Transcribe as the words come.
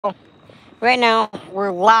right now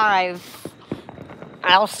we're live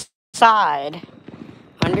outside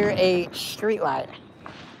under a street light.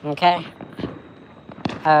 Okay.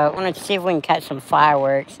 Wanted to see if we can catch some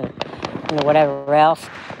fireworks and whatever else.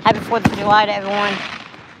 Happy 4th of July to everyone.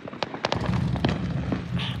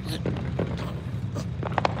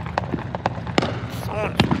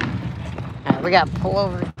 We got to pull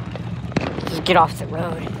over. Just get off the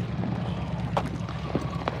road.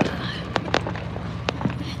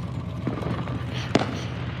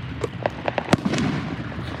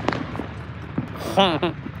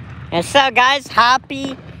 And so, guys,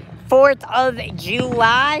 happy 4th of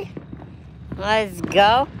July. Let's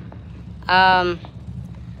go.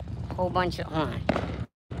 Whole bunch of...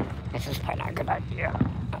 This is probably not a good idea.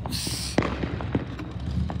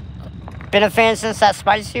 Been a fan since that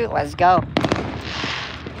spider suit. Let's go.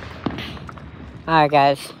 Alright,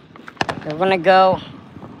 guys. We're gonna go...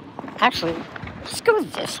 Actually, let's go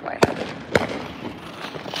this way.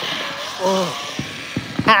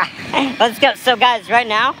 Let's go. So, guys, right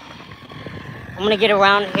now, I'm gonna get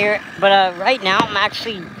around here. But right now, I'm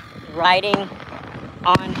actually riding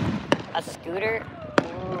on a scooter.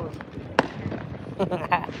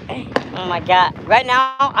 Oh my god. Right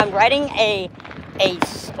now, I'm riding I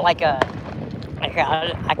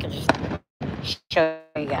could just show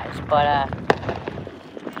you guys, but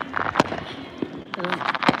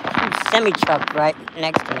semi truck right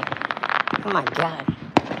next to me. Oh my god,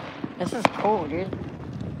 this is cool, dude.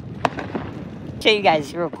 Show you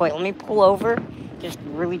guys real quick. Let me pull over, just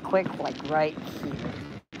really quick, like right here.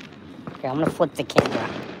 Okay, I'm gonna flip the camera.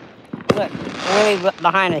 Look, I'm really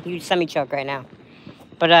behind a huge semi truck right now.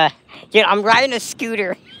 But dude, I'm riding a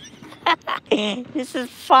scooter. This is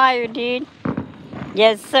fire, dude.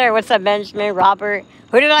 Yes, sir. What's up, Benjamin? Robert?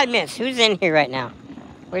 Who did I miss? Who's in here right now?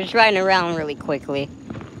 We're just riding around really quickly.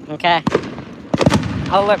 Okay.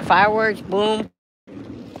 Oh, look, fireworks, boom.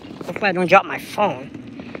 Hopefully I don't drop my phone.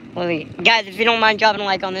 Well, guys, if you don't mind dropping a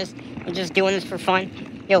like on this, I'm just doing this for fun.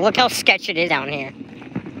 Yo, look how sketch it is down here.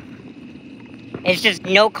 It's just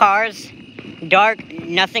no cars, dark,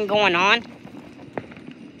 nothing going on.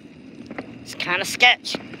 It's kind of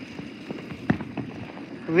sketch.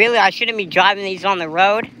 Really, I shouldn't be driving these on the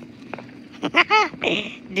road.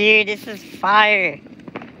 Dude, this is fire.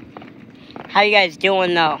 How you guys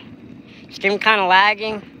doing, though? Stream kind of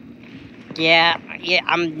lagging? Yeah,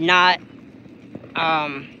 I'm not,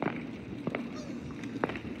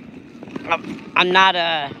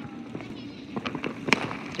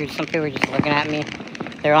 dude, some people are just looking at me.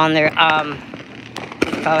 They're on their,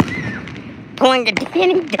 pulling a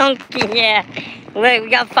Danny Donkey, yeah. Look, we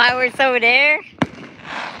got fireworks over there.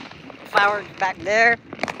 Fireworks back there.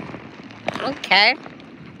 Okay.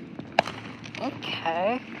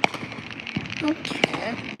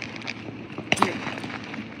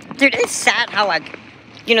 Dude, it's sad how, like,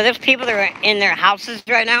 there's people that are in their houses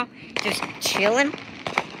right now, just chilling.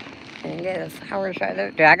 And yeah, the fireworks right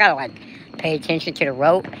there. Dude, I gotta, like, pay attention to the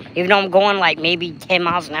road, even though I'm going, like, maybe 10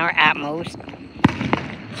 miles an hour at most.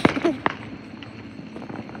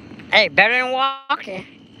 Hey, better than walking.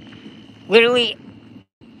 Literally,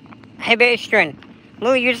 hey, Bastrin,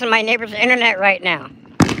 literally using my neighbor's internet right now.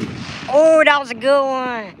 Oh, that was a good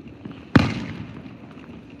one.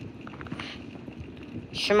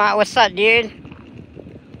 Shema, what's up, dude?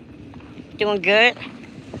 Doing good?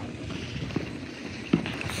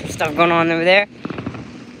 Some stuff going on over there.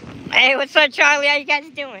 Hey, what's up, Charlie? How you guys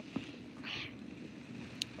doing?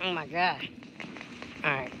 Oh, my God.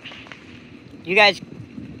 All right. You guys...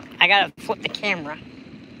 I gotta flip the camera.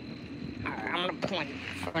 Alright, I'm gonna point in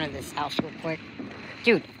front of this house real quick.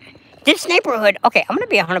 Dude, this neighborhood... Okay, I'm gonna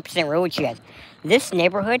be 100% real with you guys. This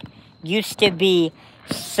neighborhood used to be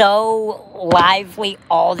so lively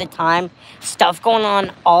all the time. Stuff going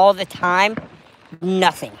on all the time.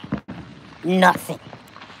 Nothing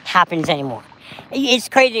happens anymore. It's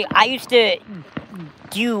crazy. I used to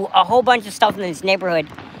do a whole bunch of stuff in this neighborhood.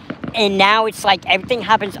 And now it's like everything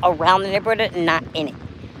happens around the neighborhood and not in it.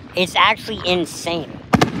 It's actually insane.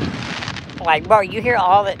 Like, bro, you hear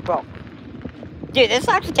all that, bro. Dude, this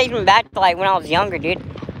actually takes me back to, like, when I was younger, dude.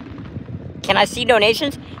 Can I see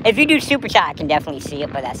donations? If you do super chat, I can definitely see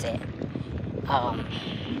it, but that's it.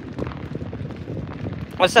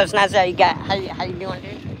 What's up, Snazza? How you doing,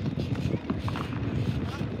 dude?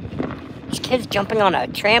 This kid's jumping on a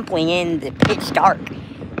trampoline in the pitch dark.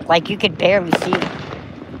 Like, you could barely see it.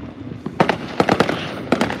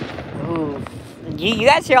 Ooh. You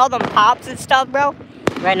guys hear all them pops and stuff, bro?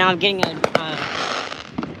 Right now I'm getting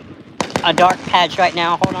a dark patch right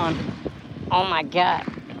now. Hold on. Oh my god.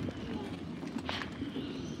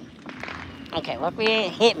 Okay, luckily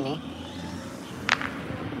it hit me.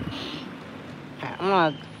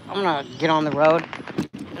 I'm gonna get on the road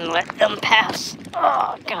and let them pass.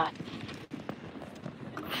 Oh God.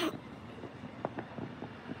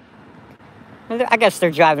 I guess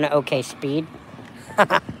they're driving at okay speed.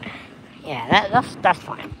 Yeah, that's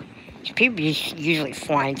fine. People usually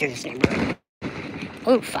flying through this neighborhood.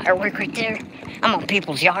 Ooh, firework right there. I'm on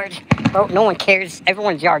people's yards. Bro, no one cares.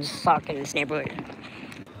 Everyone's yards suck in this neighborhood.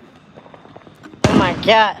 Oh my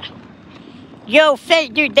God. Yo,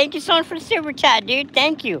 Fate, dude, thank you so much for the super chat, dude.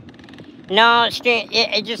 Thank you. No,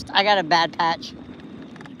 it just, I got a bad patch.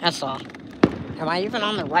 That's all. Am I even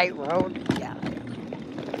on the right road? Yeah.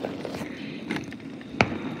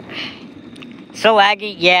 So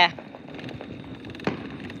laggy? Yeah.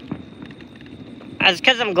 It's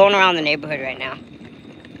because I'm going around the neighborhood right now.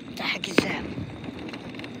 What the heck is that?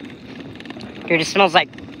 Dude, it smells like,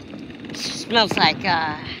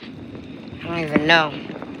 I don't even know.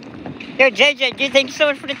 Yo, JJ, dude, thank you so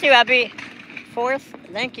much for the 2. Happy 4th.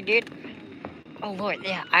 Thank you, dude. Oh, Lord,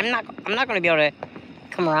 yeah, I'm not going to be able to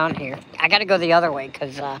come around here. I got to go the other way,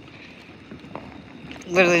 because,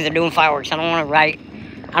 literally, they're doing fireworks. I don't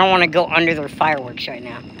want to go under their fireworks right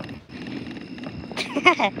now.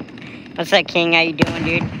 What's that, King? How you doing,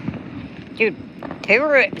 dude? Dude,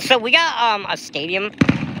 so we got, a stadium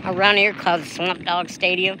around here called Swamp Dog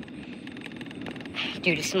Stadium.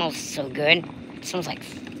 Dude, it smells so good. It smells like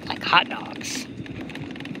hot dogs.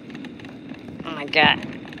 Oh my God.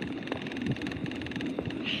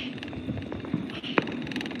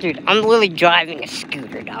 Dude, I'm literally driving a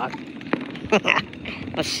scooter, dog.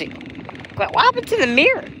 Let's see. What happened to the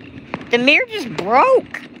mirror? The mirror just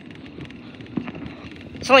broke.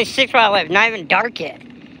 It's only 6 while I live, not even dark yet.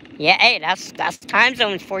 Yeah, hey, that's time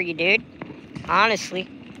zones for you, dude. Honestly.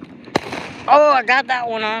 Oh, I got that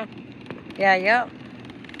one on. Yeah, yep.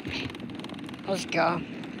 Let's go.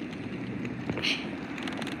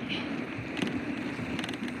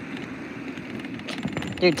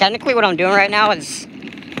 Dude, technically what I'm doing right now is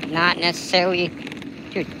not necessarily...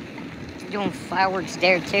 Dude, I'm doing fireworks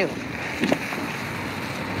there too.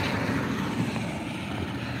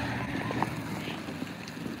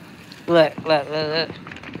 Look.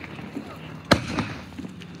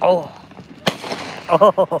 Oh.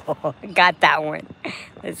 Oh, got that one.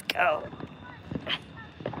 Let's go.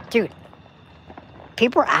 Dude,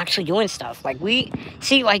 people are actually doing stuff. Like, we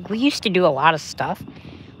used to do a lot of stuff,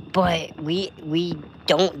 but we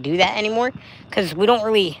don't do that anymore, because we don't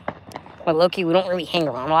really, well, low-key, we don't really hang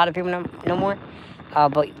around a lot of people no more.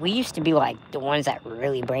 But we used to be, like, the ones that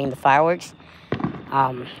really bring the fireworks.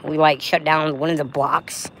 We, like, shut down one of the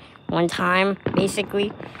blocks one time,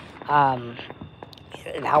 basically.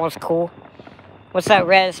 That was cool. What's up,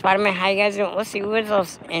 Red Spider-Man? How you guys doing? Let's see, who's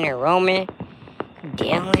else in here? Roman,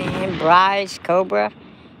 Dylan, Bryce, Cobra.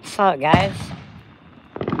 What's up, guys?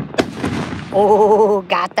 Oh,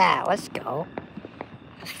 got that. Let's go.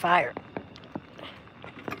 Let's fire.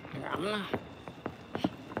 Here, I'm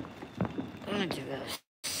gonna do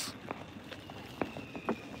this.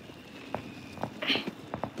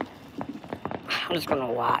 I'm just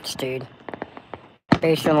gonna watch, dude.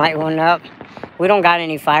 Basement light one up. We don't got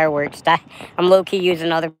any fireworks. I'm low-key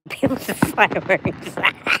using other people's fireworks.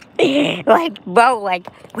 Like, bro, like,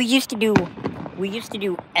 we used to do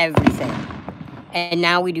everything. And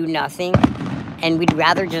now we do nothing. And we'd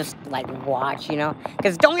rather just, like, watch, you know?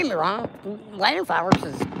 Because don't get me wrong, lighting fireworks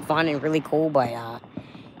is fun and really cool, but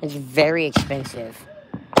it's very expensive.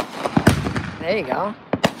 There you go.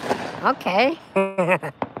 Okay.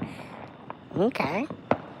 Okay.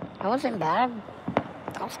 That wasn't bad.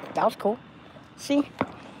 That was cool. See?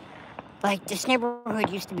 Like, this neighborhood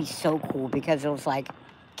used to be so cool because it was, like,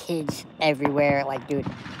 kids everywhere. Like, dude,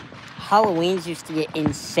 Halloween's used to get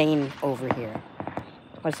insane over here.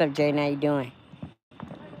 What's up, Jaden? How you doing?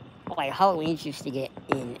 Like, Halloween's used to get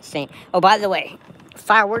insane. Oh, by the way,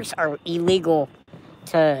 fireworks are illegal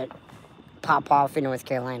to pop off in North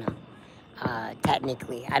Carolina,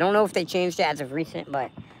 technically. I don't know if they changed it as of recent, but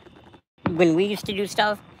when we used to do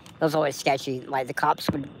stuff, it was always sketchy. Like, the cops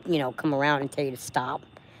would, you know, come around and tell you to stop,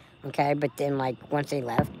 okay? But then, like, once they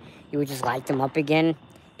left, you would just light them up again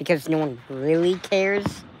because no one really cares.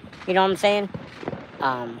 You know what I'm saying?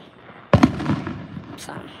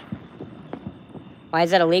 So, why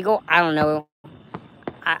is that illegal? I don't know.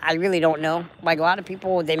 I really don't know. Like, a lot of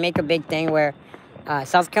people, they make a big thing where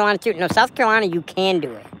South Carolina, too. No, South Carolina, you can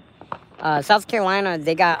do it. South Carolina,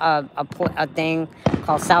 they got a thing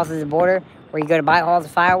called South of the Border, where you go to buy all the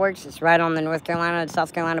fireworks. It's right on the North Carolina,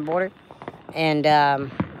 South Carolina border. And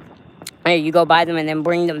you go buy them and then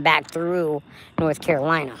bring them back through North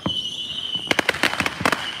Carolina.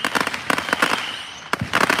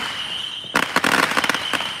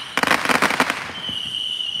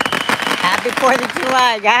 Happy 4th of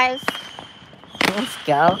July, guys. Let's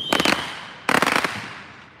go.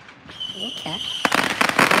 Okay.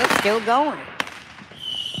 We're still going.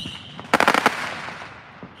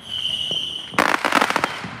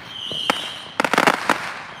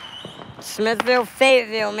 Smithville,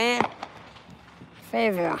 Fayetteville, man.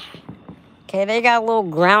 Fayetteville. Okay, they got a little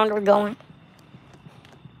grounder going.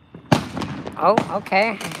 Oh,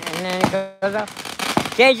 okay. And then it goes up.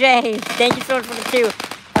 JJ, thank you so much for the 2.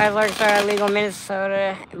 5 large are illegal in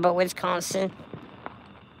Minnesota, but Wisconsin.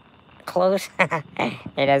 Close.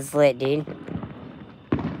 It is lit, dude.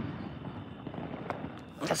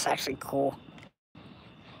 That's actually cool.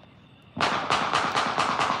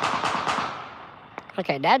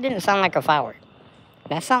 Okay, that didn't sound like a firework.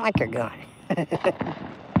 That sounded like your gun.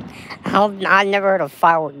 I've never heard a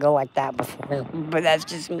firework go like that before, but that's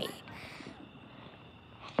just me.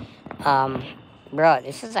 Bro,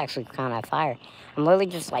 this is actually kind of fire. I'm literally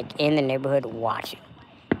just like in the neighborhood watching.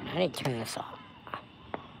 I need to turn this off.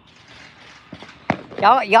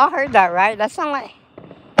 Y'all heard that, right? That sound like...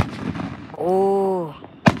 Ooh.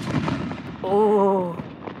 Ooh.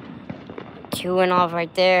 2 went off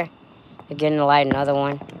right there. They're getting to light another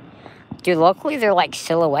one. Dude, luckily they're like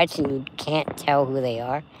silhouettes and you can't tell who they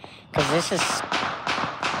are. Because this is...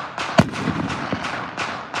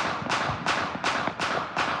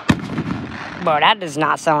 Bro, that does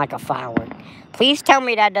not sound like a firework. Please tell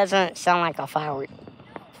me that doesn't sound like a firework.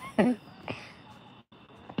 That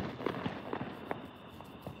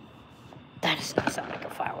does not sound like a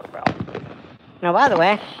firework, bro. Now, by the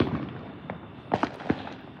way,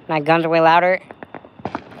 my guns are way louder.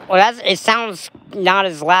 Well, it sounds not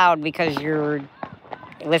as loud because you're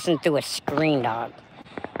listening through a screen, dog.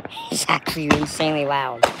 It's actually insanely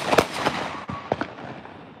loud.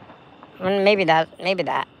 Maybe that.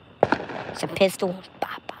 It's a pistol.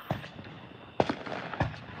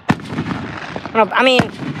 I mean,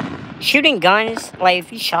 shooting guns, like,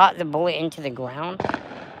 if you shot the bullet into the ground,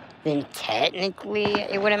 then technically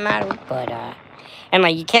it wouldn't matter, but, and,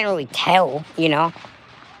 like, you can't really tell, you know?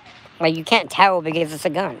 Like, you can't tell because it's a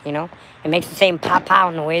gun, you know? It makes the same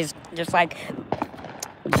pow-pow noise, just like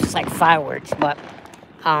fireworks, but,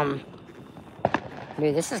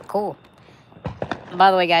 dude, this is cool. By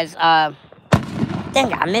the way, guys, dang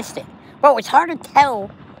it, I missed it. Bro, it's hard to tell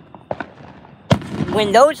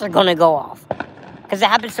when those are gonna go off, because it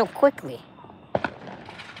happens so quickly.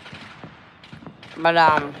 But,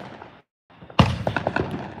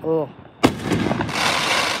 ooh.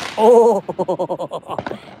 Oh,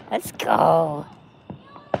 let's go.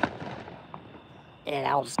 Yeah,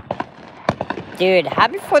 that was... Dude,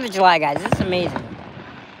 happy 4th of July, guys. This is amazing.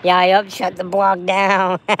 Yeah, yup, shut the block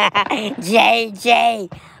down.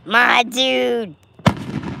 JJ, my dude.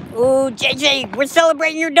 Ooh, JJ, we're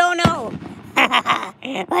celebrating your dono.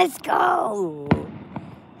 Let's go.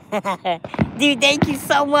 Dude, thank you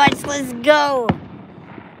so much. Let's go.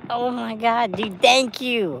 Oh, my God. Dude, thank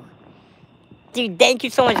you. Dude, thank you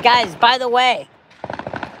so much, guys. By the way,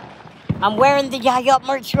 I'm wearing the Yeah Yup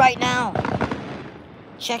merch right now.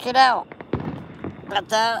 Check it out. Got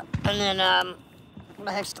that. And then, what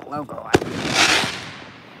the heck's the logo on?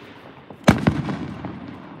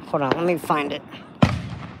 Hold on, let me find it.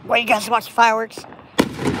 Wait, you guys watch fireworks?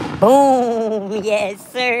 Boom!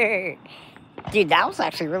 Yes, sir. Dude, that was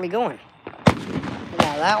actually really going.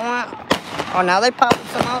 Yeah, that one. Oh, now they popping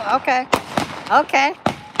some out. Okay. Okay.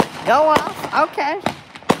 Go off. Okay.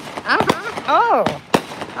 Uh-huh. Oh.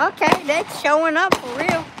 Okay, that's showing up for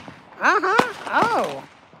real. Uh-huh. Oh.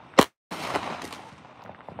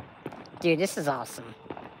 Dude, this is awesome.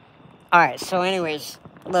 Alright, so anyways,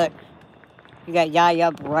 look. You got Yeah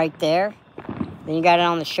Yup right there. Then you got it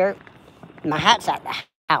on the shirt. My hat's at the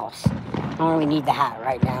house. I don't really need the hat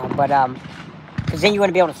right now, but, because then you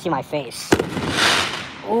wouldn't be able to see my face.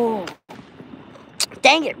 Ooh.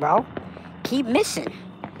 Dang it, bro. Keep missing.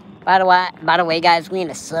 By the way, guys, we in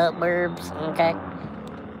the suburbs, okay?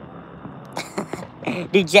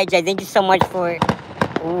 Dude, JJ, thank you so much for it.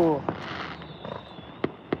 Ooh.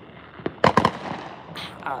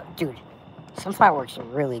 Oh, dude. Some fireworks are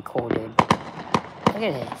really cool, dude. Look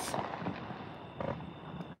at this.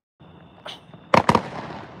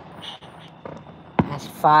 That's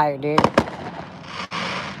fire, dude.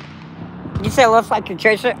 You said it looks like your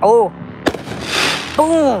tracer? Oh.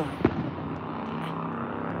 Boom.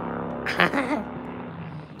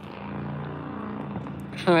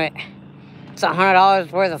 Alright. It's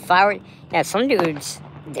 $100 worth of fireworks. Yeah, some dudes,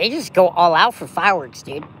 they just go all out for fireworks,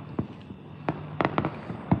 dude.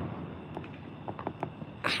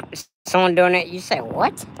 Someone doing it, you say,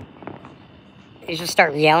 what? You just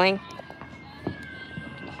start yelling?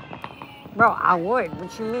 Bro, I would.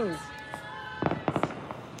 What you mean?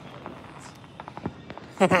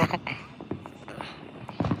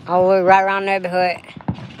 Oh, we're right around the neighborhood.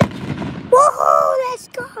 Woohoo! Let's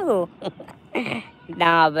go.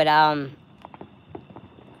 Nah, but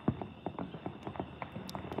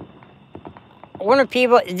one of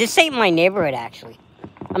people. This ain't my neighborhood actually.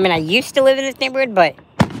 I mean, I used to live in this neighborhood, but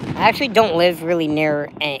I actually don't live really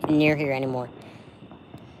near here anymore.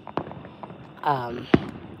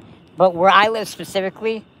 But where I live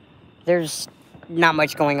specifically, there's not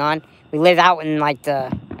much going on. We live out in like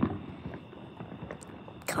the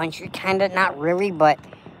country, kind of, not really, but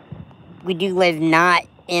we do live not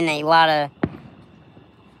in a lot of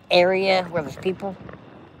area where there's people.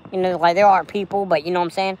 You know, like there are people, but you know what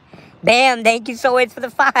I'm saying? Bam, thank you so much for the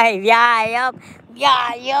 5. Yeah, yep.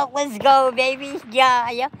 Yeah, yep, let's go, baby. Yeah,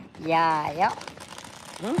 yep. Yeah, yep.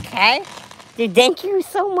 Okay. Dude, thank you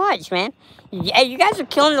so much, man. Yeah, you guys are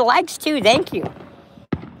killing the likes too, thank you.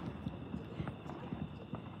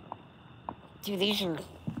 Dude, these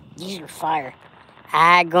are fire.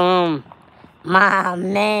 Agum, my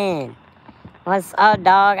man. What's up,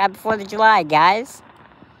 dog? Happy 4th of July, guys.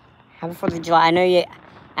 Happy 4th of July. I know you,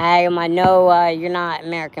 Agum, I know you're not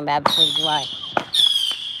American, but happy 4th of July.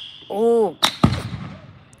 Ooh.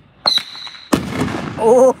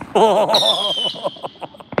 Ooh.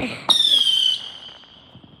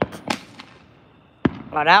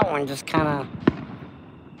 Well, that one just kind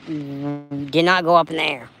of did not go up in the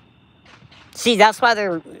air. See, that's why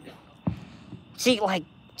they're... See,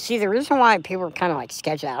 the reason why people are kind of, like,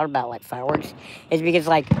 sketched out about, like, fireworks is because,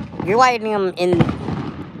 like, you're lighting them in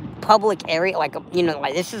public area, like, you know,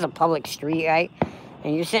 like, this is a public street, right?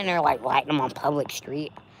 And you're sitting there, like, lighting them on public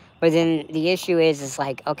street. But then the issue is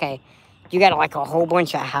like, okay, you got, like, a whole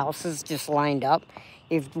bunch of houses just lined up.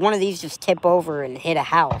 If one of these just tip over and hit a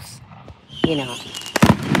house, you know...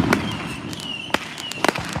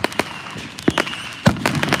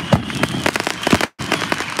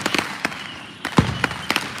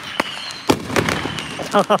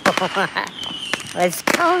 Let's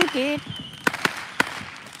go, dude.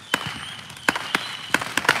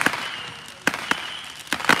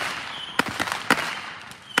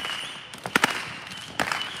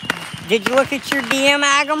 Did you look at your DM,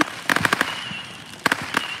 Agam?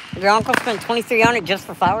 Your uncle spent $2,300 just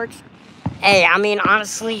for fireworks? Hey, I mean,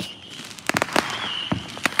 honestly,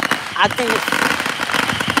 I think it's...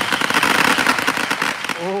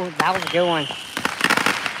 Ooh, that was a good one.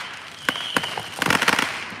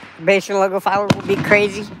 Basement logo firework would be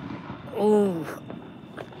crazy. Ooh.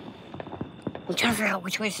 I'm trying to figure out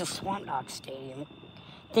which way is the Swamp Dog Stadium.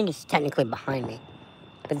 I think it's technically behind me.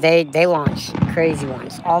 But they launch crazy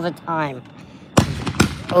ones all the time.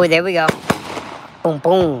 Oh, there we go. Boom,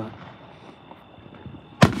 boom.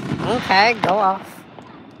 Okay, go off.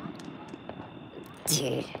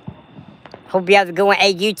 Dude. Hope you have a good one.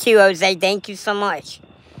 Hey, you too, Jose. Thank you so much.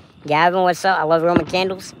 Gavin, what's up? I love Roman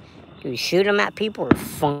candles. Dude, shoot them at people are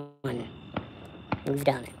fun. We've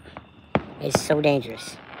done it. It's so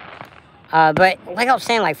dangerous. But like I was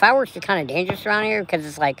saying, like, fireworks are kind of dangerous around here because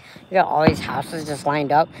it's like you got all these houses just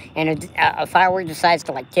lined up, and if a firework decides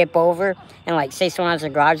to like tip over and like say someone has a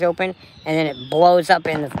garage open, and then it blows up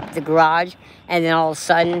in the garage, and then all of a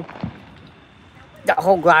sudden the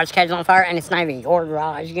whole garage catches on fire, and it's not even your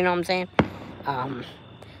garage. You know what I'm saying?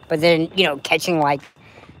 But then, you know, catching like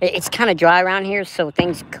it's kind of dry around here, so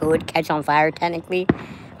things could catch on fire technically.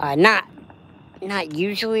 Not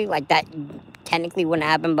usually, like that technically wouldn't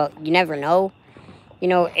happen, but you never know. You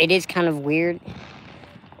know, it is kind of weird.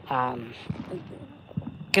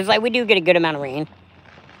 Because, like, we do get a good amount of rain.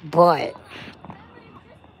 But,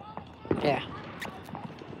 yeah.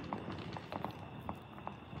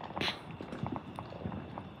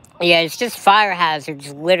 Yeah, it's just fire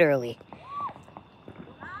hazards, literally.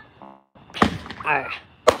 Alright.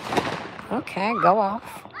 Okay, go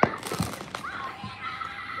off.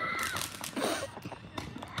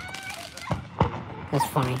 That's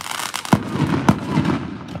funny.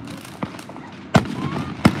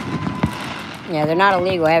 Yeah, they're not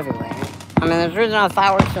illegal everywhere. I mean, there's a reason why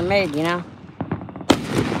fireworks are made, you know?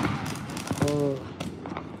 Ooh.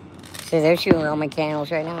 See, they're shooting Roman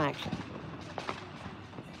candles right now, actually.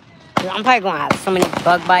 Dude, I'm probably gonna have so many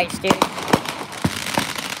bug bites, dude.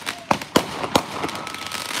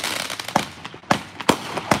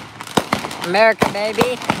 America,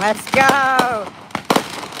 baby. Let's go!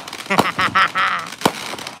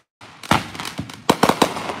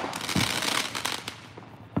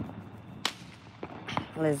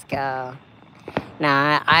 Let's go.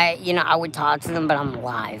 Nah, I would talk to them, but I'm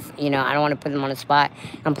live. You know, I don't want to put them on the spot.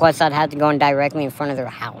 And plus, I'd have to go in directly in front of their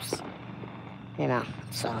house. You know,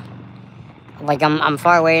 so. Like, I'm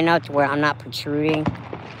far away enough to where I'm not protruding.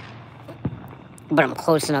 but I'm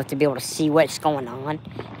close enough to be able to see what's going on.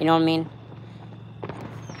 You know what I mean?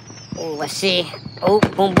 Oh, let's see. Oh,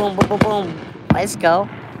 boom, boom, boom, boom, boom. Let's go.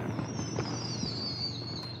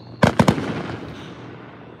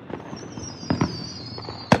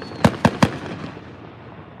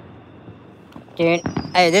 Dude,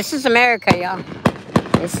 hey, this is America, y'all.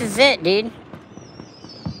 This is it, dude.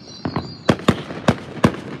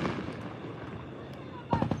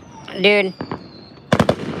 Dude,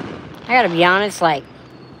 I gotta be honest, like,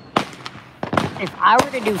 if I were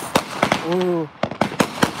to do... Ooh.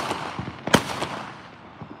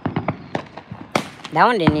 That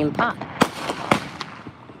one didn't even pop.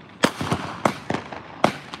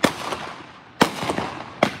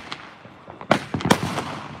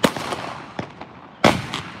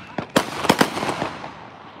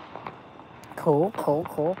 Cool, cool,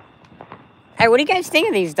 cool. Hey, what do you guys think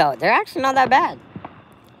of these, though? They're actually not that bad.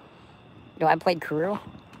 Do I play crew?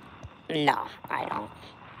 No, I don't.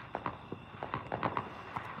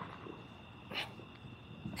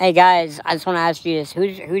 Hey, guys, I just want to ask you this.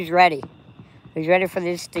 Who's ready? Who's ready for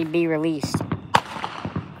this to be released?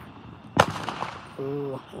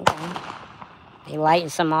 Ooh, okay. They lighting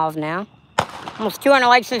some off now. Almost 200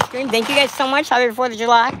 likes on the stream. Thank you guys so much. Happy 4th of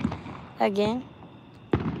July. Again.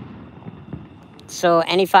 So,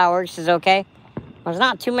 any fireworks is okay? There's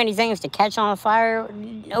not too many things to catch on fire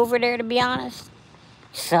over there, to be honest.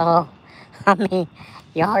 So, I mean,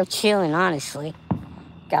 y'all are chilling, honestly.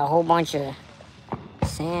 Got a whole bunch of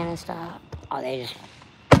sand and stuff. Oh, they just...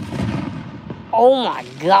 Oh, my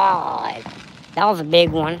God. That was a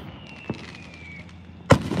big one.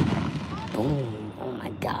 Boom. Oh, my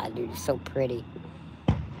God, dude. It's so pretty.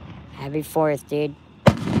 Happy 4th, dude.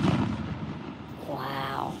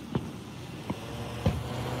 Wow.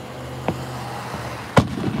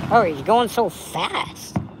 Oh, he's going so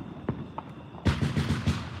fast.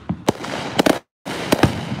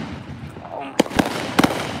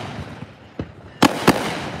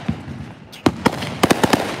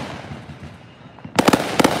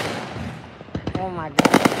 Oh my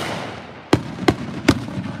God.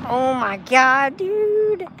 Oh my God,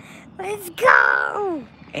 dude. Let's go.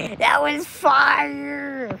 That was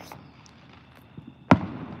fire.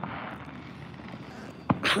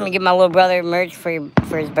 I'm gonna give my little brother merch for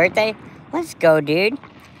his birthday. Let's go, dude.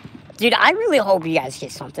 Dude, I really hope you guys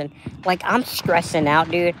get something. Like, I'm stressing out,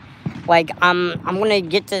 dude. Like, I'm gonna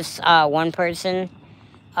get this one person.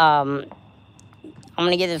 I'm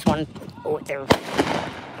gonna get this one. Oh, they're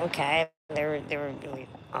okay. They were really.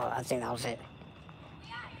 Oh, I think that was it.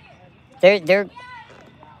 They're.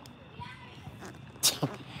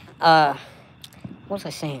 What was I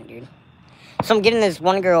saying, dude? So I'm getting this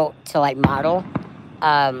one girl to like model,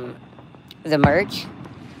 the merch.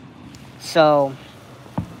 So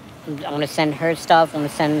I'm gonna send her stuff. I'm gonna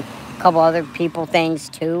send a couple other people things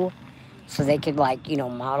too, so they could like, you know,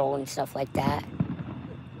 model and stuff like that.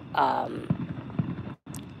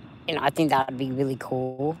 You know, I think that would be really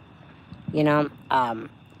cool. You know,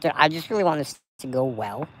 I just really want this to go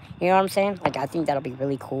well. You know what I'm saying? Like, I think that'll be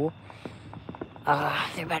really cool.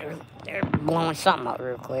 They're blowing something up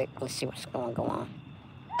real quick. Let's see what's going to go on.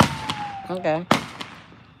 Okay.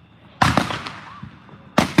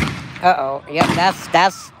 Uh-oh. Yep,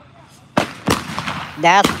 that's...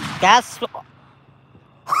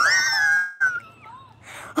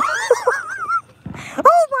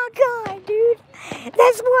 Oh my God, dude.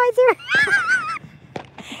 That's why they're...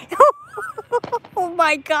 Oh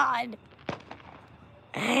my God.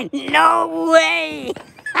 No way.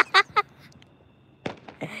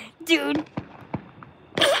 Dude.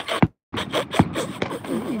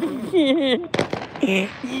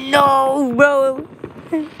 No, bro.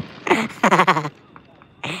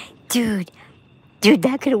 Dude,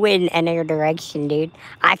 that could have went in any other direction, dude.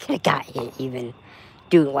 I could have got hit even.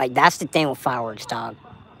 Dude, like, that's the thing with fireworks, dog.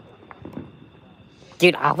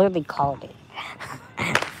 Dude, I literally called it.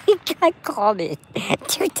 I called it.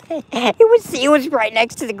 Dude, it was right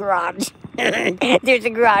next to the garage. There's a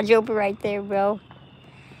garage open right there, bro.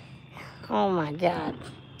 Oh my God.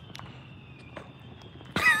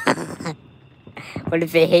 What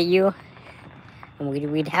if it hit you? And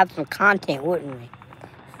we'd have some content, wouldn't we?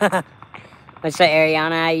 What's up,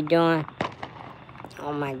 Ariana? How you doing?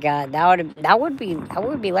 Oh my God, that would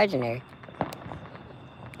be legendary.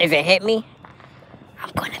 If it hit me,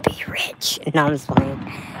 I'm gonna be rich. No, I'm just playing.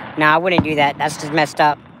 No, I wouldn't do that. That's just messed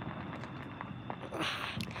up.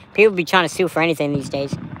 People be trying to sue for anything these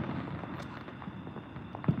days.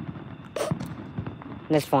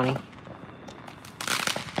 That's funny.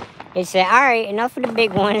 They say, all right, enough of the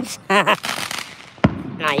big ones. Nah,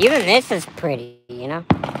 even this is pretty, you know?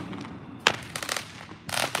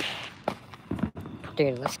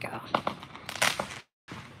 Dude, let's go.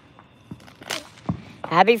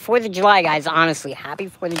 Happy 4th of July, guys. Honestly, happy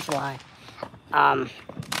 4th of July.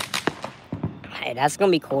 Hey, that's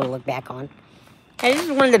gonna be cool to look back on. Hey, this is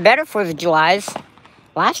one of the better 4th of Julys.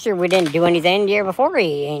 Last year we didn't do anything. The year before we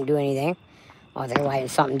didn't do anything. Oh, they're lighting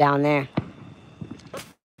something down there.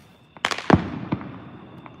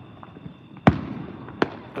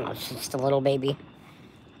 Oh, it's just a little baby.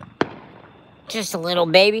 Just a little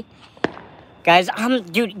baby. Guys,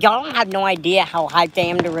 dude, y'all don't have no idea how hyped I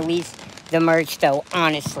am to release the merch, though,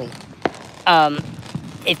 honestly.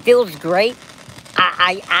 It feels great.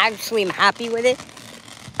 I actually am happy with it.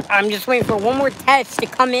 I'm just waiting for one more test to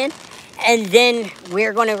come in, and then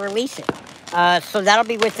we're going to release it. So that'll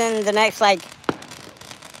be within the next, like,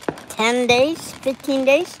 10 days, 15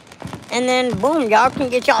 days. And then, boom, y'all can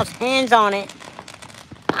get y'all's hands on it.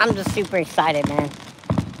 I'm just super excited, man.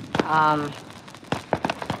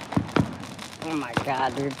 Oh my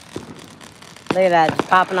god, dude. Look at that, it's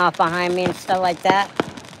popping off behind me and stuff like that.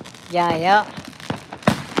 Yeah.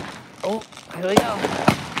 Oh, here we go.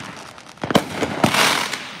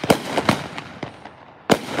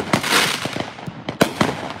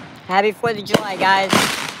 Happy 4th of July, guys.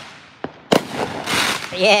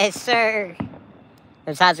 Yes, sir.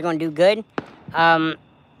 Those hats are going to do good. The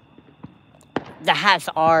hats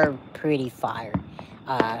are pretty fire.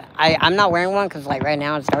 I'm not wearing one because, like, right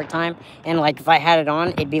now it's dark time. And, like, if I had it on,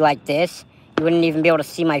 it'd be like this. You wouldn't even be able to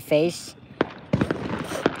see my face.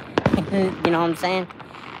 You know what I'm saying?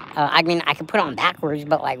 I mean, I could put it on backwards,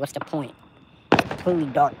 but, like, what's the point? It's completely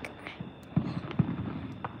dark.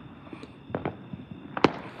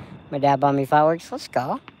 My dad bought me fireworks. Let's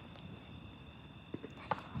go.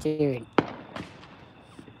 Dude.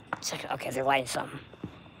 It's like, okay, they're lighting something.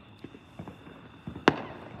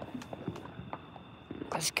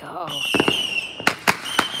 Let's go.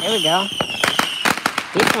 There we go.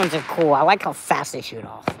 These ones are cool. I like how fast they shoot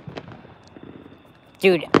off.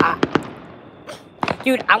 Dude, I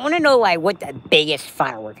want to know, like, what the biggest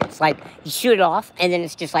firework is. Like, you shoot it off, and then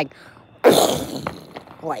it's just like,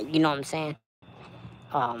 like, you know what I'm saying?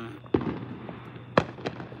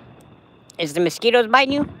 Is the mosquitoes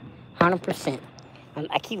biting you? 100%.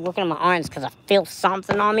 I keep looking at my arms because I feel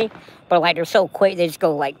something on me. But, like, they're so quick, they just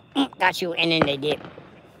go, like, got you, and then they dip.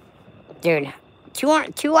 Dude, 2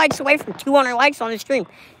 likes away from 200 likes on the stream.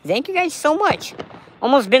 Thank you guys so much.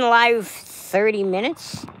 Almost been live 30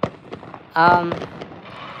 minutes. I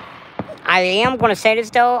am going to say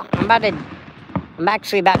this, though. I'm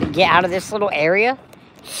actually about to get out of this little area.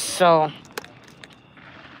 So,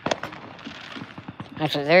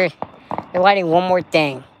 actually, they're lighting one more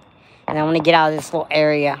thing. And I want to get out of this little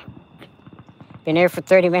area. Been here for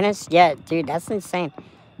 30 minutes? Yeah, dude, that's insane.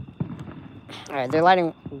 Alright, they're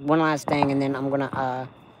lighting one last thing, and then I'm gonna,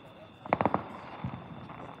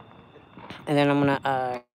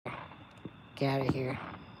 get out of here.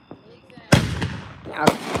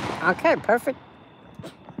 Okay, perfect.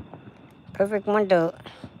 Perfect window.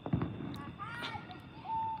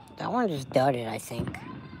 That one just dudded, I think.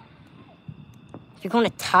 If you're going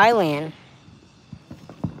to Thailand...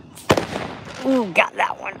 Ooh, got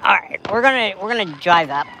that one. Alright, we're gonna drive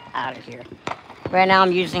up out of here. Right now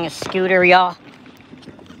I'm using a scooter, y'all.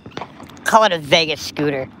 Call it a Vegas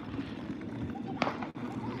scooter.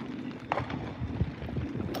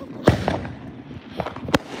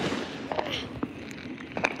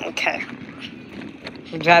 Okay.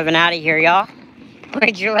 We're driving out of here, y'all.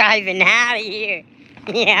 We're driving out of here.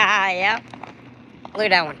 Yeah. Look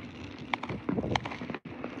at that one.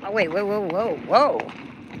 Oh, wait, whoa.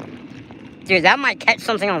 Dude, that might catch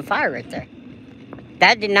something on fire right there.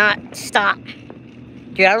 That did not stop.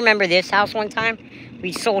 Dude, I remember this house one time.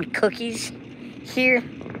 We sold cookies here.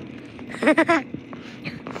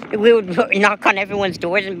 We would knock on everyone's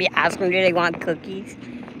doors and be asking them, do they want cookies?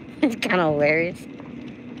 It's kind of hilarious.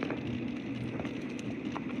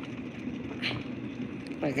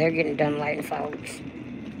 Well, they're getting done lighting fireworks.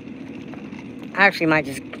 I actually might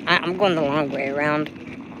just... I'm going the long way around.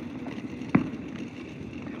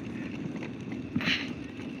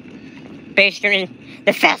 Based on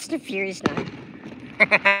the Fast and Furious 9.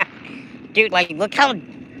 Dude, like, look how...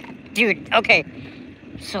 Dude, okay.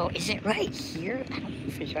 So, is it right here? I don't know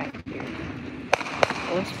if it's right here.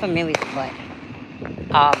 It looks familiar, but...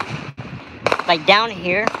 like, down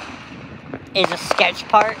here is a sketch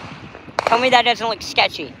part. Tell me that doesn't look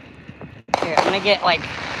sketchy. Here, I'm gonna get, like...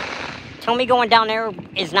 Tell me going down there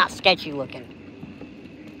is not sketchy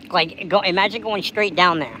looking. Like, imagine going straight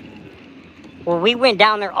down there. Well, we went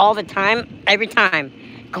down there all the time, every time.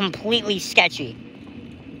 Completely sketchy.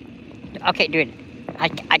 Okay, dude.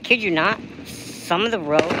 I kid you not. Some of the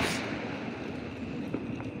roads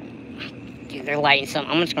Dude, they're lighting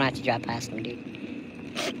something. I'm just gonna have to drive past them, dude.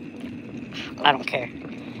 I don't care.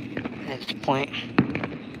 That's the point.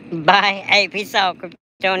 Bye. Hey, peace out,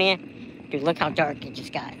 Kryptonia. Dude, look how dark it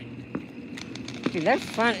just got. Dude, their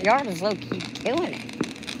front yard is low-key killing it.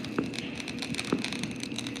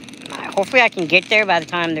 Alright, hopefully I can get there by the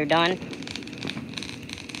time they're done.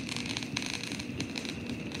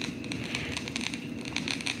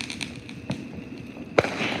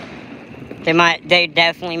 They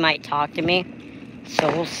definitely might talk to me.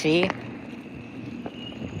 So we'll see.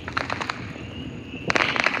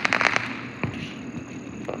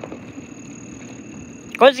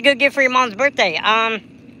 What's a good gift for your mom's birthday?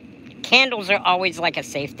 Candles are always like a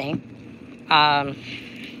safe thing.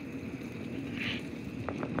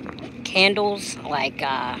 Candles, like,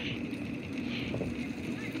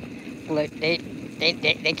 look, they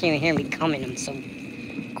can't even hear me coming. I'm so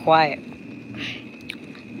quiet.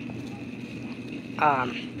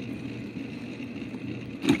 Oh.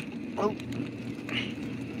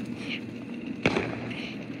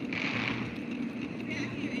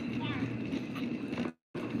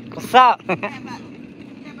 What's up? Alright.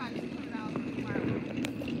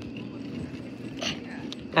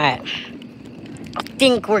 I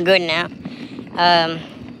think we're good now.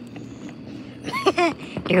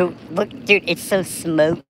 Dude, look, dude, it's so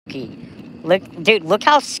smoky. Look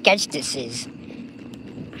how sketch this is.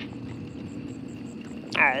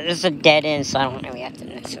 Alright, this is a dead end, so I don't really have to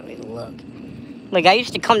necessarily look. Like, I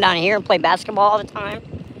used to come down here and play basketball all the time.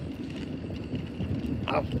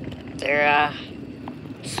 Oh, they're,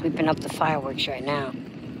 sweeping up the fireworks right now.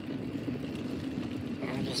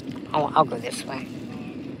 I'll go this way.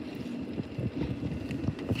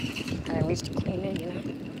 At least clean it, you know.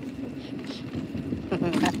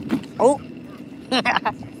 Oh!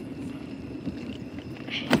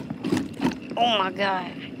 Oh my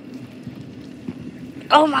god.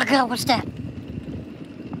 Oh my god, what's that?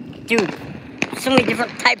 Dude, so many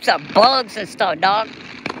different types of bugs and stuff, dog.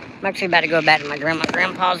 I'm actually about to go back to my grandma and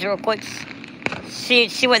grandpa's real quick.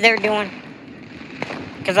 See what they're doing.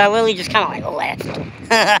 Because I literally just kind of like left.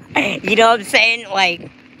 You know what I'm saying?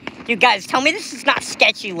 Like, you guys, tell me this is not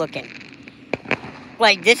sketchy looking.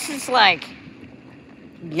 Like, this is like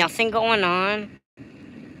nothing going on.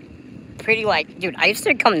 Pretty like, dude, I used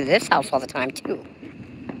to come to this house all the time too.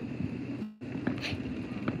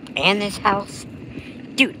 And this house.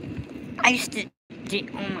 Dude, I used to,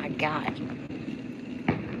 oh my god.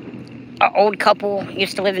 An old couple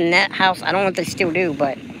used to live in that house. I don't know if they still do,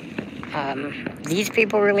 but these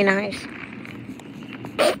people are really nice.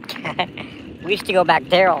 We used to go back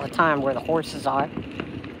there all the time where the horses are.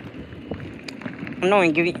 I'm not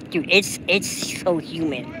even giving, dude, it's so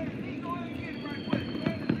humid.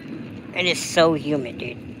 It is so humid,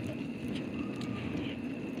 dude.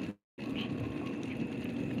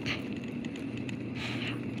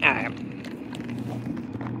 Alright.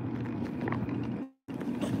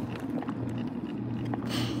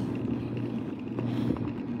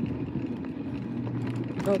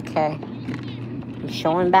 Okay. I'm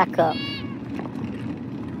showing back up.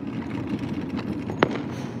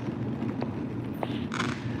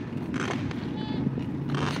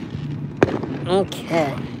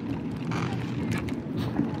 Okay.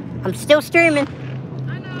 I'm still streaming.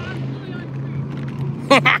 I know,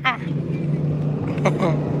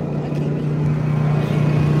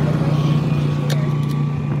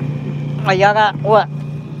 Oh, y'all got what?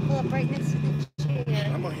 pull up right next to the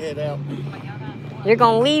chair. I'm gonna head out. You're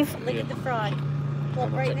gonna leave? Look at the frog. Pull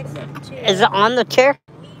up right next to the chair. Is it on the chair?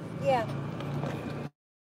 Yeah.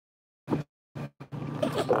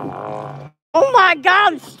 Oh my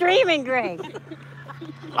god, I'm streaming, Greg.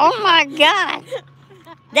 Oh my god.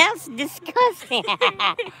 That's disgusting.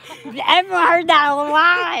 Everyone heard that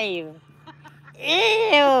live.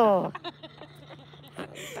 Ew.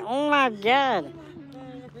 Oh my god.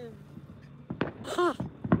 Huh.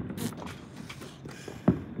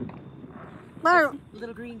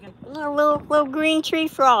 Little green guy. Little green tree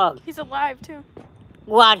frog. He's alive too.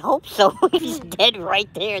 Well, I'd hope so. He's dead right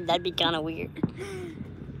there. That'd be kind of weird.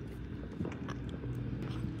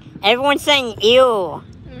 Everyone's saying ew.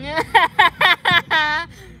 Greg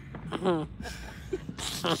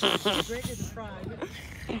is a frog.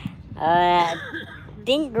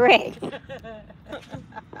 Think Greg. You're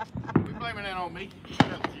blaming that on me.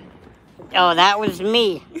 Oh, that was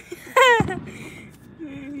me.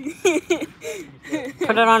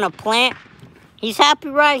 Put it on a plant. He's happy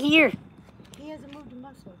right here. He hasn't moved a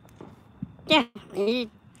muscle. Yeah,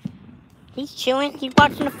 he's chilling. He's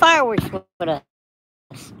watching the fireworks with us.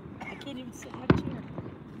 I can't even sit in my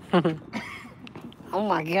chair. Oh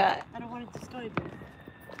my god. I don't want it to disturb you.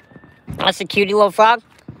 That's a cutie little frog.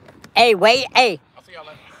 Hey, wait. Hey. I'll see y'all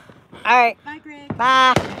later. All right. Bye, Greg.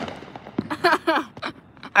 Bye.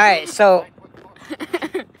 All right. So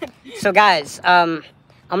guys, I'm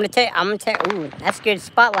gonna tell. Ooh, that's good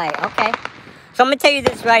spotlight. Okay. So I'm gonna tell you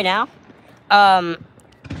this right now.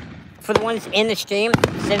 For the ones in the stream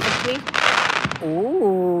specifically.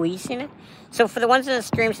 Ooh, you seen it? So for the ones in the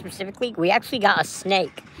stream specifically, we actually got a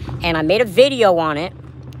snake, and I made a video on it.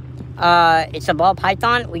 It's a ball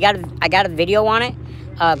python. I got a video on it.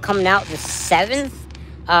 Coming out the 7th.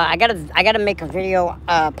 I gotta make a video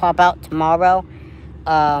pop out tomorrow.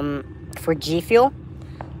 For G Fuel.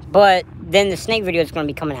 But then the snake video is gonna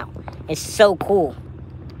be coming out. It's so cool.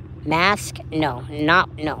 Mask? No.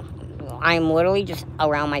 I'm literally just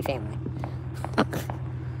around my family.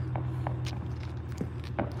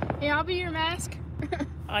 Hey, I'll be your mask.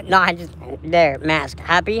 No, I just... There, mask.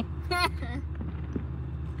 Happy?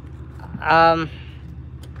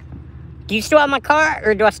 Do you still have my car?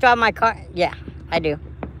 Or do I still have my car? Yeah, I do.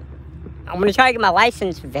 I'm going to try to get my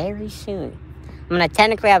license very soon. I'm going to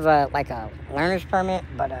technically have a learner's permit,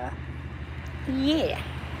 but, yeah.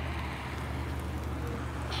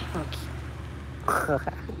 Okay.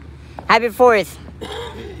 Happy 4th.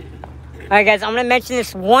 Alright, guys, I'm going to mention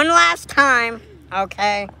this one last time,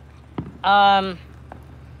 okay? The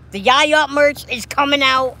Yaya merch is coming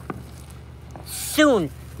out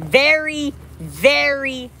soon. Very,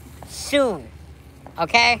 very soon.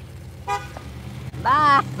 Okay?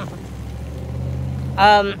 Bye.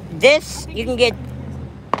 This, you can get...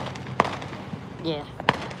 Yeah.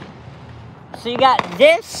 So you got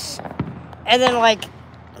this, and then, like,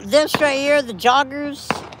 this right here, the joggers.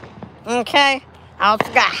 Okay? I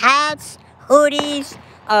also got hats, hoodies,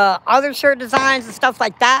 other shirt designs and stuff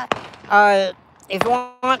like that. If you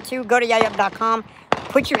want to, go to yayup.com,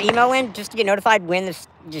 put your email in just to get notified when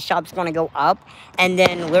the shop's going to go up, and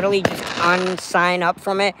then literally just unsign up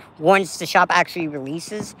from it once the shop actually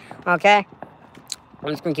releases, okay? I'm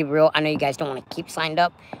just going to keep it real. I know you guys don't want to keep signed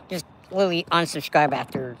up. Just literally unsubscribe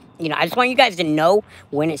after, I just want you guys to know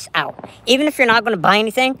when it's out. Even if you're not going to buy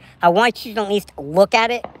anything, I want you to at least look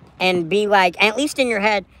at it and be like, at least in your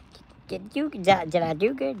head, did I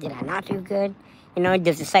do good? Did I not do good?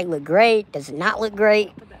 Does the site look great? Does it not look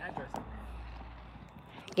great? Put the address.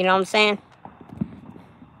 You know what I'm saying?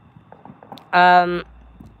 I'm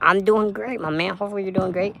doing great, my man. Hopefully you're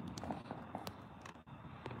doing great.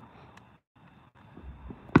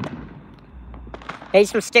 Hey,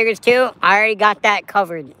 some stickers too. I already got that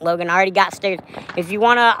covered, Logan. I already got stickers. If you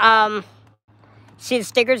wanna see the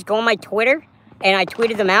stickers, go on my Twitter, and I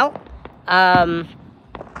tweeted them out.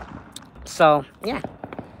 So yeah.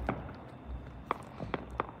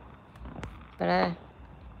 But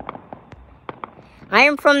I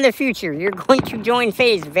am from the future. You're going to join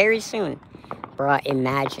FaZe very soon. Bruh,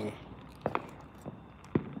 imagine.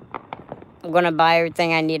 I'm gonna buy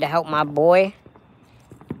everything I need to help my boy.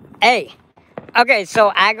 Hey. Okay,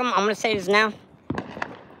 so Agam, I'm gonna say this now.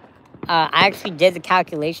 I actually did the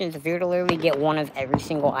calculations. If you were to literally get one of every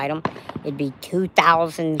single item, it'd be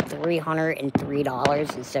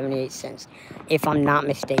 $2,303.78, if I'm not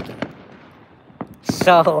mistaken.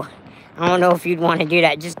 So, I don't know if you'd want to do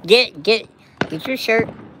that. Just get your shirt,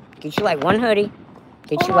 get you like one hoodie,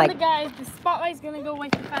 get you like... guys, the spotlight's gonna go away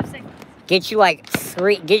for 5 seconds. Get you like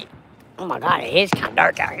oh my god, it is kind of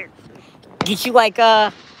dark out here. Get you like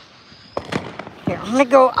here, I'm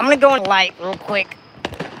gonna go in light real quick.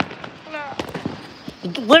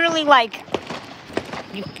 Literally, like,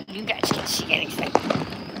 you guys can't see anything.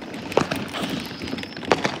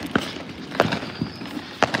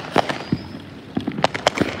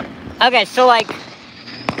 Okay, so, like,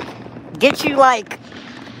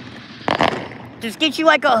 just get you,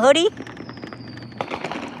 like, a hoodie,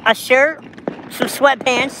 a shirt, some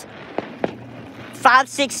sweatpants,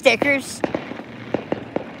 5-6 stickers,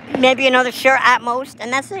 maybe another shirt at most,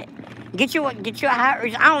 and that's it. Get you a hat, or I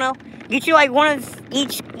don't know. Get you like one of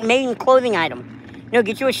each main clothing item.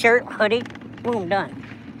 Get you a shirt, hoodie, boom, done.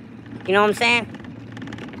 You know what I'm saying?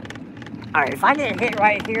 Alright, if I get hit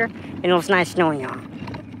right here, then it's nice knowing y'all.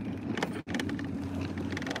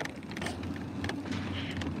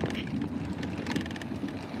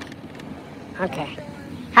 Okay.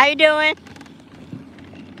 How you doing?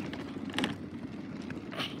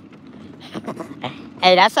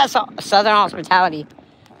 Hey, that's that Southern hospitality.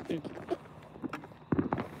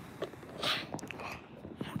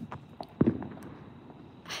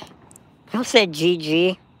 Who said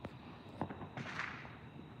GG?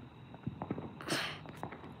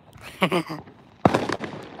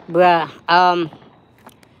 Bruh,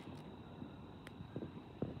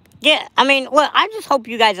 yeah, I mean, look, I just hope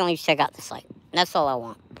you guys at least check out the site. That's all I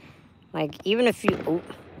want. Like, even if you... Ooh,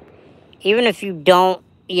 Even if you don't,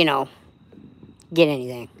 you know, get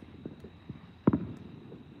anything.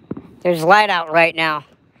 There's light out right now.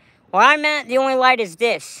 Where I'm at, the only light is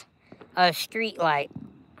this. A street light.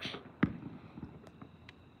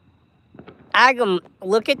 Agam,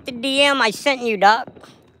 look at the DM I sent you, Doc.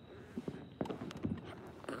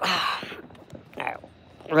 Alright,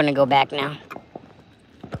 we're gonna go back now.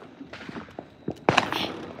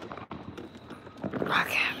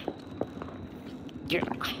 Okay.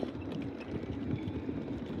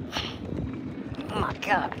 Oh my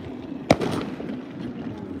god.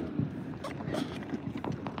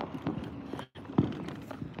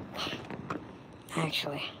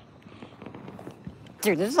 Actually.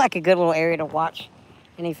 Dude, this is like a good little area to watch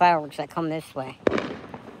any fireworks that come this way.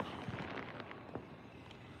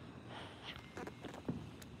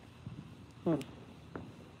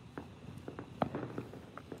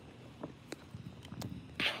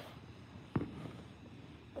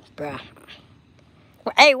 Bruh.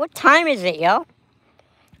 Hey, what time is it, yo?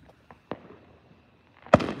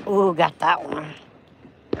 Ooh, got that one.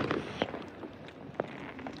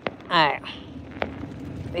 Alright.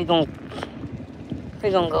 We're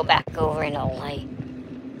gonna go back over in the light.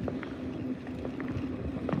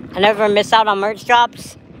 I never miss out on merch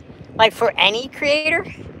drops, like for any creator,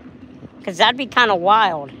 because that'd be kind of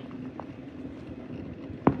wild.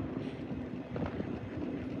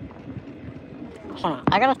 Hold on,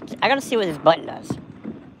 I gotta see what this button does.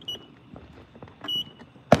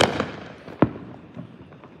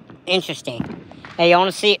 Interesting. Hey, you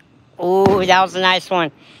wanna see? Ooh, that was a nice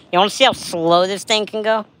one. You wanna see how slow this thing can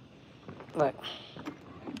go? Look.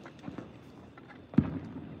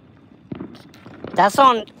 That's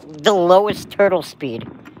on the lowest turtle speed.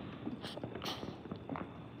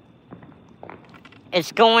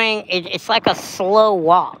 It's going, it's like a slow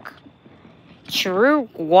walk. True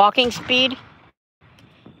walking speed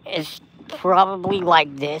is probably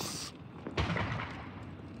like this.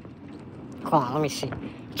 Hold on, let me see.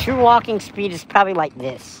 True walking speed is probably like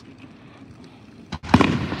this.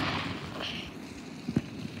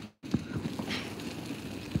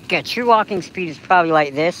 Yeah, true walking speed is probably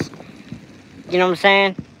like this. You know what I'm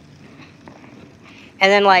saying? And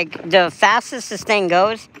then, like, the fastest this thing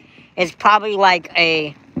goes is probably like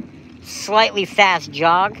a slightly fast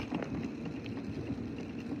jog.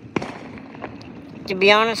 To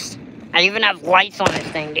be honest, I even have lights on this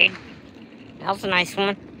thing, dude. That was a nice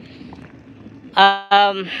one.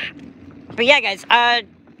 But yeah, guys, I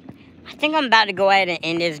think I'm about to go ahead and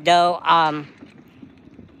end this, though.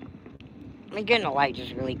 Let me get in the light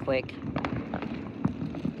just really quick.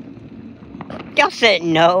 Y'all said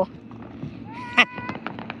no.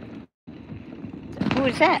 Who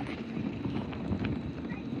is that?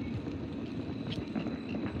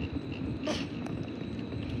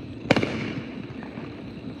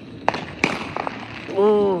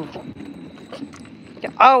 Ooh.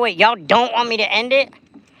 Oh, wait, y'all don't want me to end it?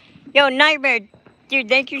 Yo, Nightmare, dude,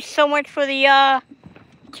 thank you so much for the,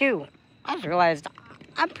 2. I just realized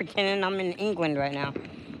I'm pretending I'm in England right now.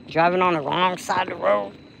 Driving on the wrong side of the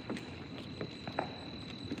road.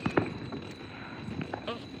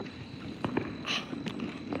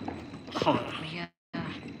 Hold on,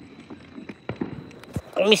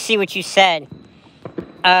 let me see what you said.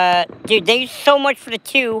 Dude, thank you so much for the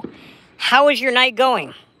 2. How is your night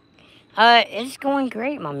going? It's going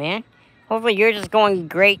great, my man. Hopefully yours is going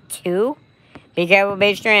great, too. Be careful,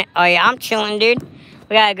 baby strand. Oh, yeah, I'm chilling, dude.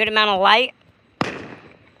 We got a good amount of light.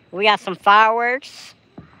 We got some fireworks.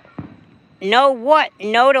 No what?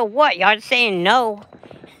 No to what? Y'all just saying no.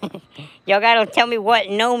 Y'all gotta tell me what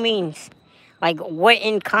no means. Like, what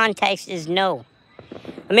in context is no?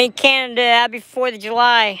 I'm in Canada. Happy 4th of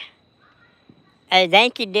July.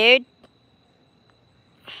 Thank you, dude.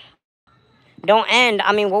 Don't end.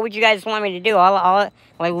 I mean, what would you guys want me to do? Like,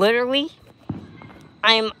 literally,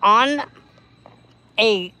 I'm on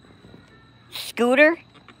a scooter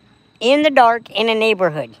in the dark in a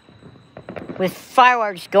neighborhood with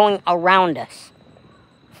fireworks going around us.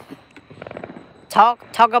 Talk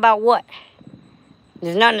about what?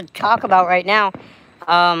 There's nothing to talk about right now,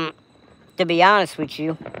 to be honest with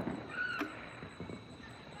you.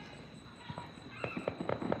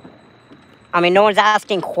 I mean, no one's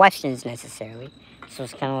asking questions necessarily, so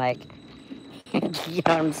it's kind of like, you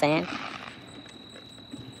know what I'm saying?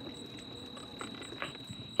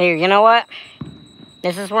 Here, you know what?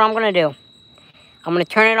 This is what I'm going to do. I'm going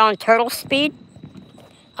to turn it on turtle speed,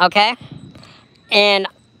 okay? And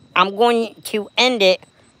I'm going to end it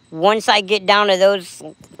once I get down to those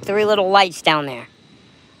 3 little lights down there.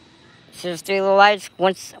 So there's 3 little lights.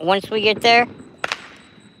 Once we get there,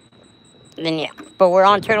 then yeah. But we're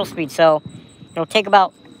on turtle speed, so it'll take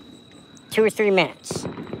about 2 or 3 minutes.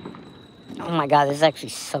 Oh my god, this is actually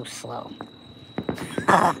so slow.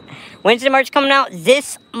 When's the merch coming out?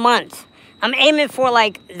 This month. I'm aiming for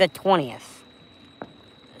like the 20th.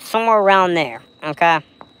 Somewhere around there, okay?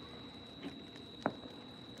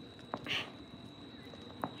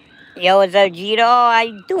 Yo, what's up, Gito? How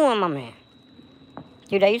you doing, my man?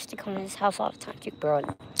 Dude, I used to come to this house all the time, too, bro.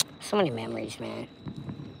 So many memories, man.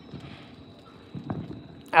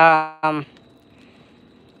 Have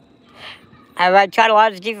I tried a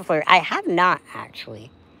lot of G flavor? I have not, actually.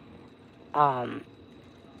 Oh,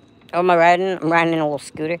 am I riding? I'm riding in a little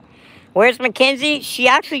scooter. Where's Mackenzie? She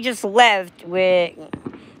actually just left with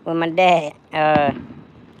my dad.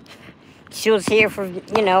 She was here for,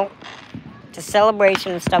 you know, the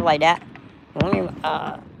celebration and stuff like that. Let me,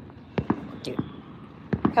 dude.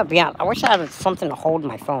 I gotta be honest, I wish I had something to hold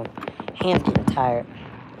my phone. Hands getting tired.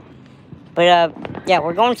 But, yeah,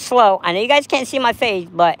 we're going slow. I know you guys can't see my face,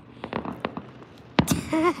 but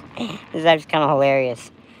this is actually kind of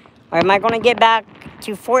hilarious. Or am I going to get back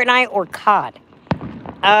to Fortnite or COD?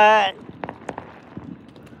 I'm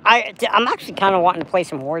actually kind of wanting to play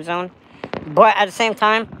some Warzone. But at the same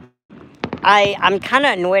time, I'm kind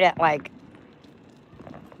of annoyed at, like...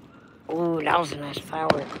 Ooh, that was a nice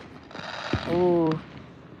firework. Ooh.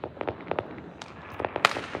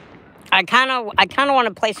 I kind of want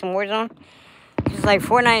to play some Warzone. Because, like,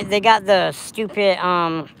 Fortnite, they got the stupid,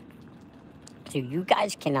 Dude, you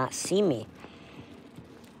guys cannot see me.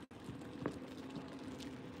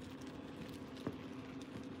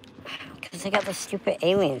 Because they got the stupid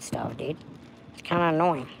alien stuff, dude. It's kind of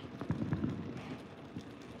annoying.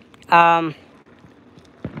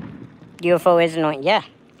 UFO is annoying. Yeah.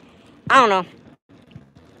 I don't know.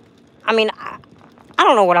 I mean, I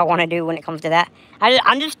don't know what I want to do when it comes to that.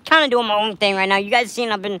 I'm just kind of doing my own thing right now. You guys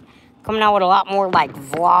seen I've been coming out with a lot more, like,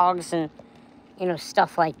 vlogs and, you know,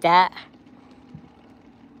 stuff like that.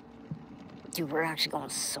 Dude, we're actually going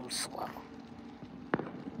so slow.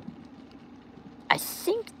 I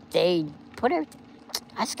think they put everything...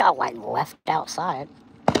 I just got, like, left outside.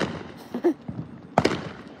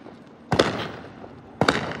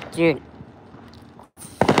 Dude.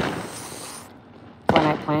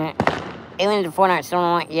 Fortnite Planet. Aliens in Fortnite so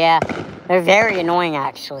annoying. Yeah, they're very annoying,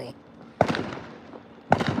 actually.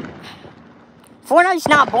 Fortnite's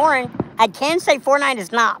not boring. I can say Fortnite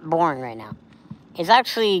is not boring right now. It's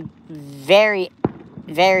actually very,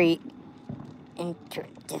 very... Did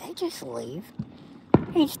they just leave?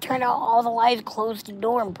 He just turned out all the lights, closed the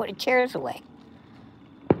door, and put the chairs away.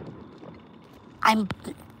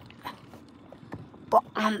 But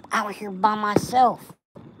I'm out here by myself.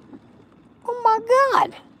 Oh my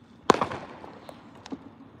god.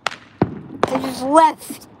 They just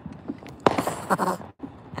left.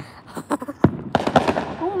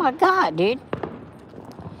 Oh my god, dude.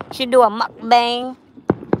 Should do a mukbang.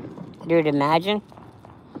 Dude, imagine.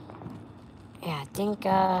 Yeah, I think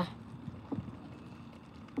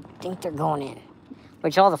they're going in.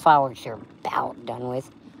 Which all the fireworks are about done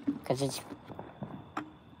with. Because it's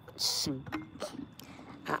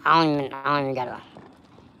I don't even got a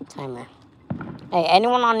timer. Hey,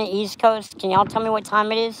 anyone on the East Coast, can y'all tell me what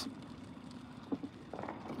time it is?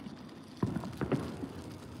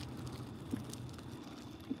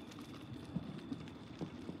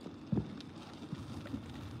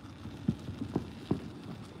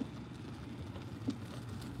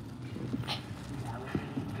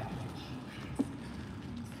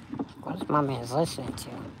 What's my man's listening to?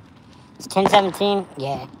 It's 10:17?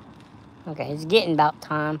 Yeah. Okay, it's getting about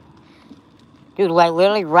time. Dude, like,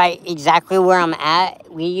 literally right exactly where I'm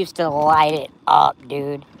at, we used to light it up,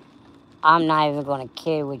 dude. I'm not even gonna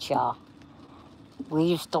kid with y'all. We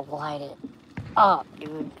used to light it up,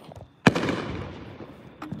 dude.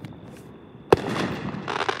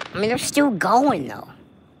 I mean, they're still going, though.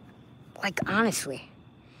 Like, honestly.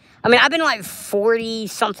 I mean, I've been, like,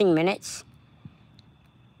 40-something minutes.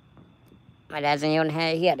 My dad's in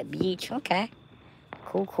Yodenhead. He had a beach. Okay.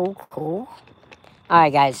 Cool.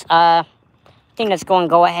 Alright, guys. I think that's going to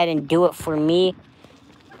go ahead and do it for me.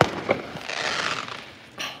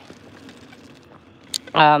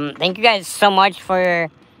 Thank you guys so much for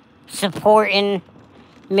supporting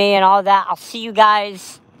me and all that. I'll see you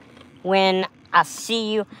guys when I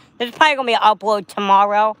see you. There's probably going to be an upload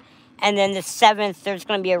tomorrow. And then the 7th, there's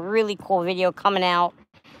going to be a really cool video coming out.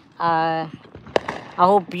 I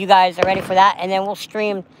hope you guys are ready for that. And then we'll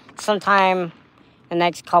stream sometime the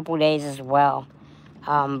next couple days as well.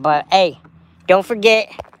 But, hey, don't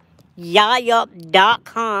forget,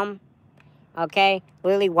 yayup.com. Okay?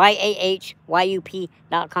 Literally,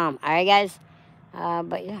 YAHYUP.com. Alright, guys?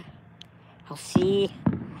 But, yeah. I'll see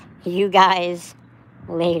you guys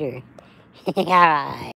later. Alright.